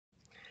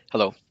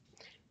Hello.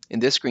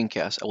 In this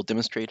screencast, I will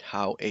demonstrate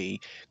how a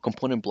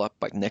component blocked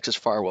by Nexus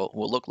Firewall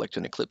will look like to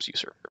an Eclipse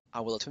user.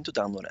 I will attempt to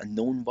download a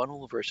known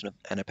vulnerable version of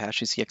an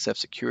Apache CXF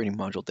security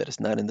module that is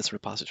not in this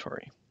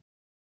repository.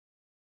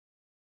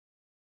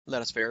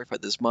 Let us verify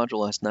this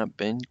module has not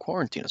been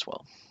quarantined as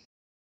well.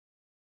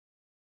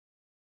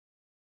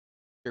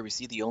 Here we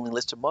see the only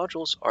list of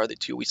modules are the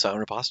two we saw in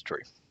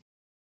repository.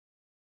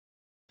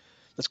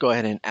 Let's go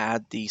ahead and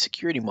add the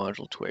security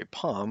module to a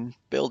POM,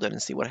 build it,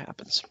 and see what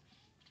happens.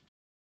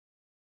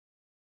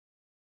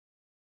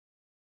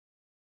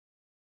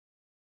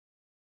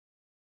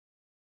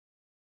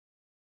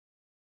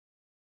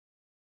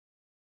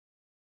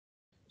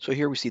 So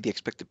here we see the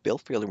expected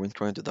build failure when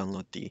trying to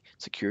download the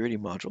security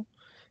module,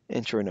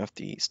 and sure enough,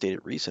 the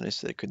stated reason is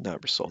that it could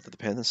not resolve the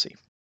dependency.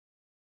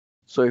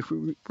 So if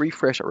we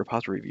refresh our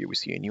repository view, we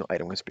see a new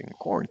item has been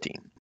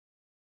quarantined.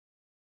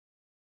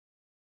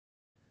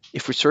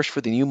 If we search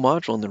for the new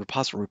module in the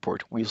repository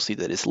report, we'll see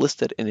that it's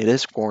listed and it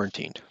is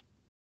quarantined.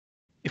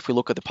 If we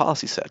look at the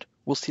policy set,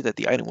 we'll see that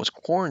the item was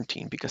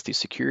quarantined because the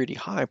security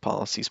high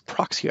policy's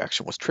proxy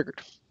action was triggered.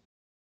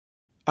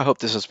 I hope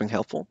this has been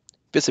helpful.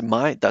 Visit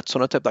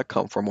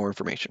my.sonatype.com for more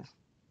information.